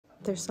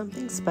There's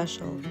something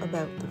special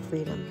about the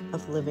freedom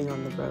of living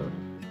on the road,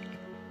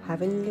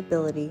 having the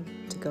ability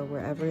to go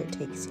wherever it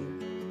takes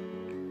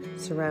you,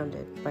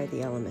 surrounded by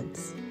the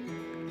elements.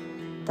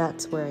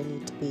 That's where I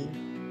need to be.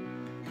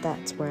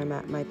 That's where I'm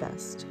at my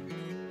best.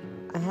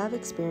 I have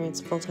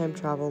experienced full-time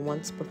travel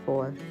once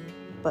before,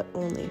 but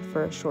only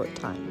for a short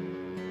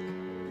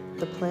time.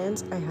 The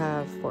plans I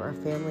have for our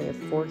family of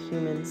 4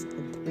 humans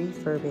and 3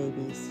 fur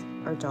babies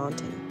are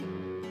daunting.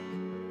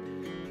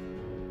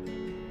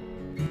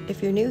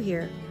 If you're new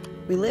here,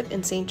 we live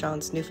in St.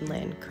 John's,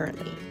 Newfoundland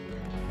currently,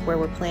 where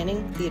we're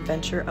planning the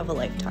adventure of a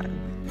lifetime,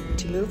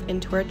 to move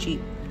into our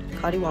Jeep,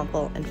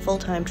 Cottywomple, and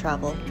full-time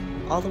travel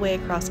all the way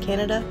across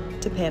Canada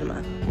to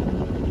Panama.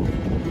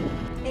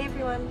 Hey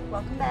everyone,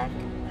 welcome back.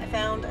 I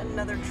found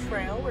another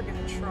trail we're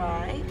gonna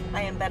try.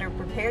 I am better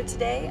prepared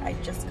today. I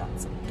just got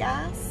some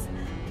gas.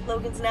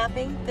 Logan's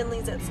napping,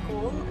 Finley's at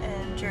school,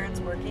 and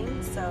Jared's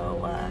working,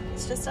 so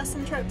it's just us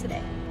and Trout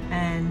today.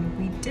 And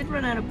we did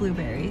run out of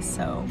blueberries,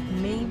 so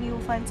maybe we'll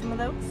find some of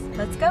those.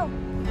 Let's go!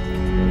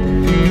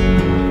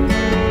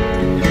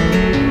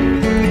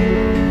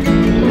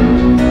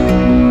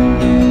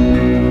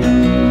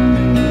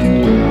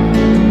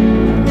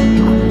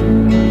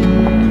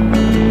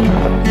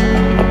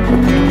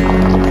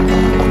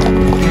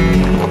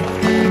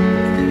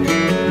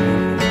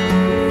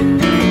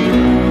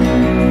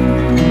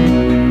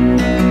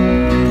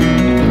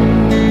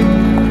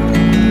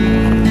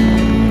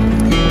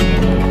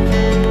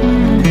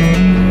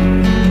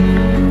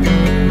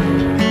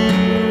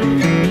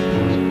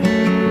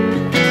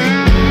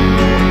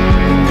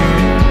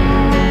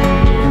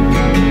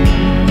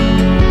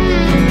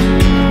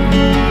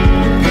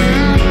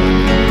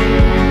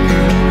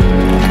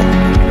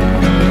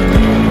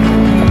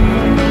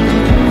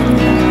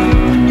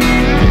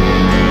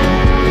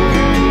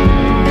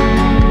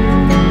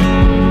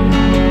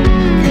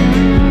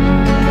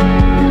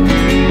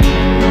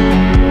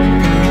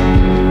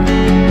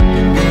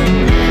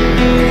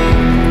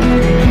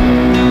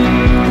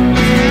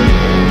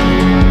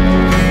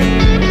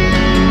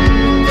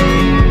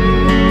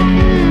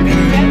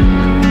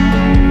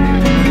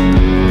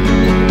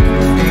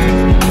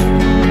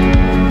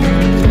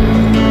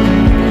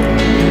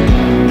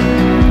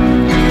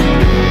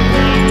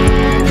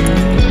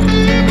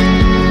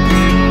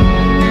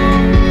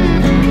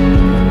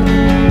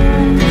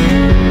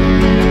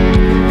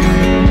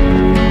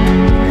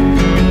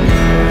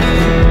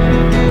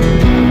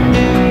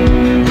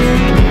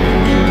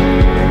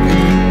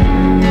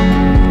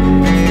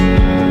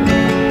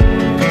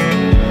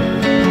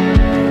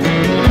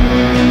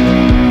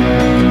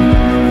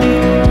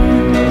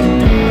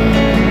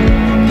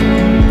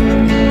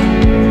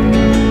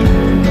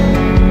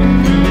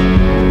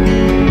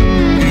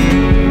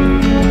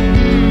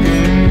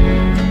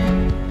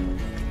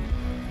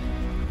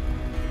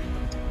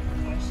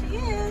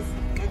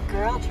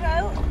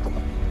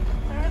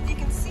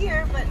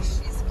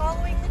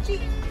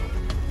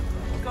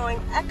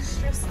 Going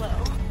extra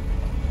slow.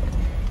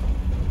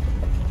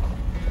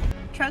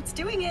 Trout's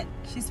doing it.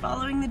 She's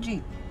following the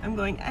Jeep. I'm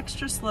going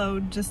extra slow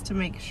just to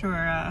make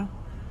sure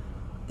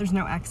there's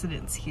no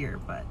accidents here,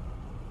 but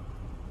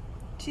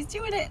she's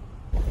doing it.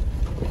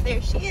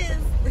 There she is.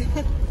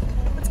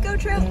 Let's go,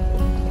 Trout.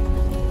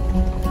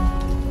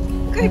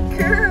 Good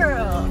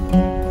girl.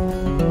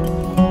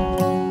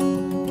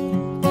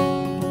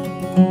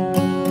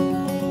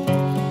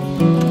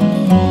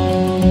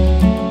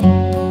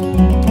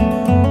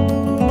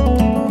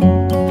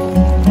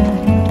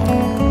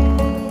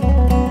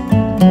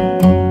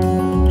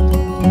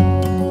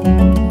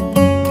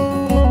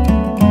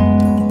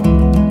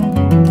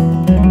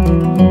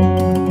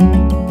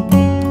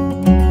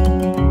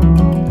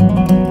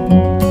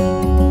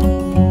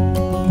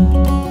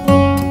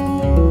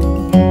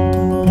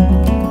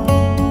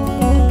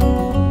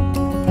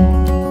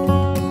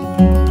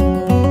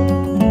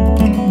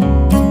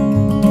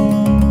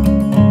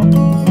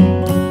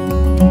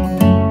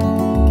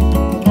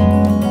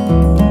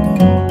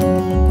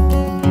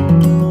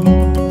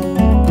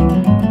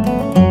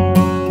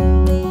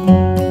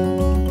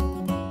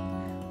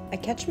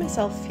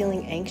 Myself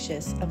feeling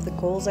anxious of the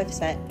goals I've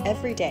set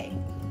every day,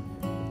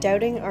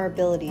 doubting our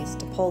abilities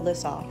to pull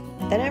this off.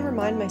 Then I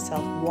remind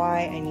myself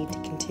why I need to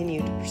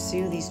continue to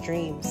pursue these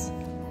dreams.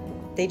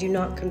 They do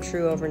not come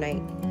true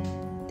overnight.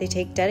 They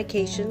take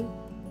dedication,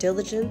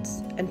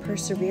 diligence, and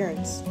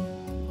perseverance.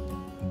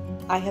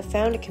 I have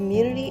found a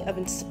community of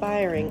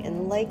inspiring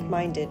and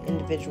like-minded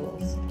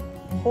individuals.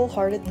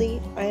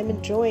 Wholeheartedly, I am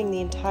enjoying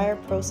the entire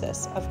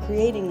process of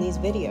creating these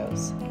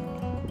videos.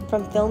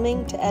 From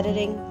filming to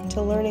editing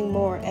to learning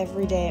more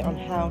every day on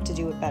how to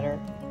do it better.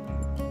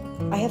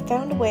 I have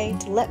found a way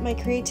to let my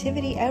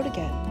creativity out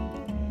again.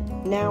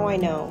 Now I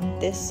know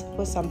this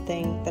was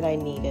something that I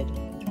needed.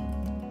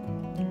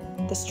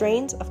 The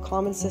strains of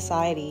common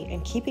society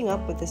and keeping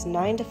up with this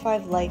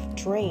 9-to-5 life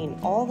drain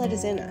all that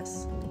is in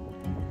us.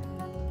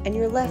 And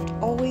you're left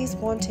always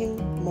wanting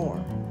more.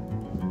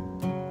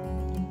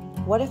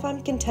 What if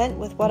I'm content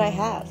with what I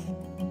have?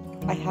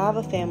 I have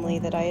a family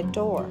that I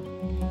adore.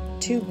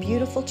 2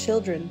 beautiful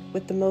children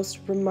with the most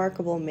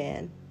remarkable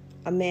man,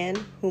 a man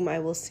whom I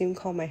will soon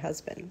call my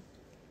husband.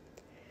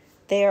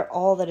 They are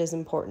all that is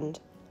important,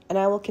 and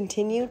I will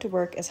continue to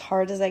work as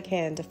hard as I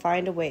can to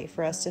find a way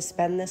for us to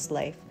spend this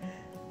life,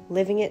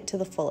 living it to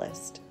the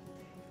fullest,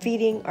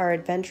 feeding our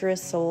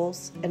adventurous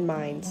souls and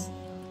minds,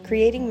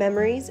 creating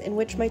memories in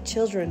which my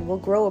children will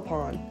grow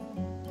upon.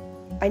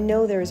 I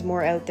know there is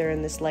more out there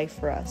in this life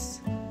for us,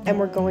 and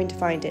we're going to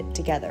find it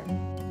together.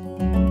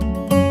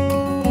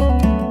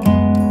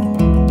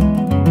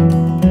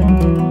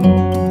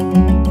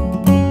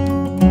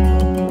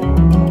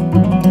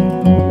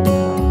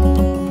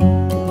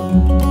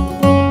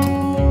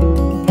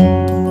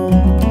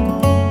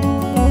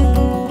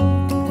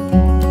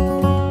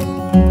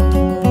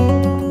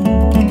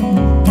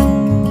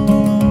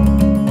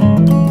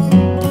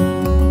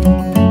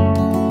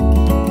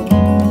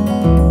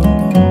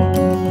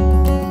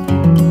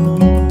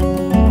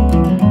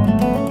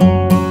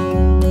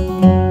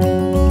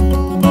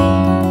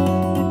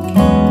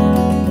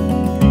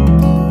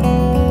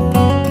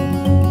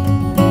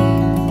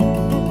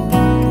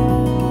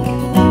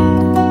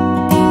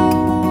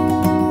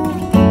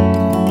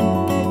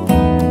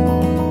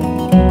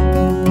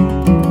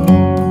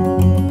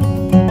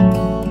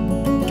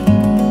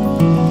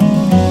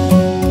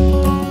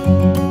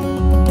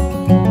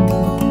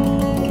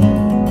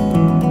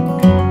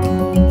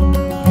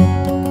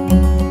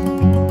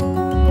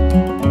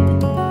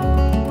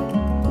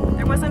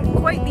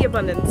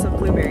 Abundance of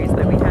blueberries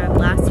that we had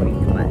last week,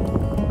 but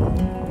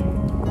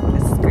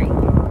this is great.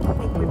 I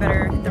think we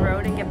better hit the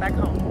road and get back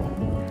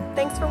home.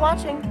 Thanks for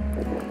watching.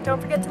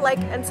 Don't forget to like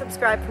and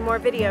subscribe for more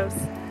videos.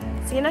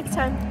 See you next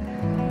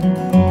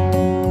time.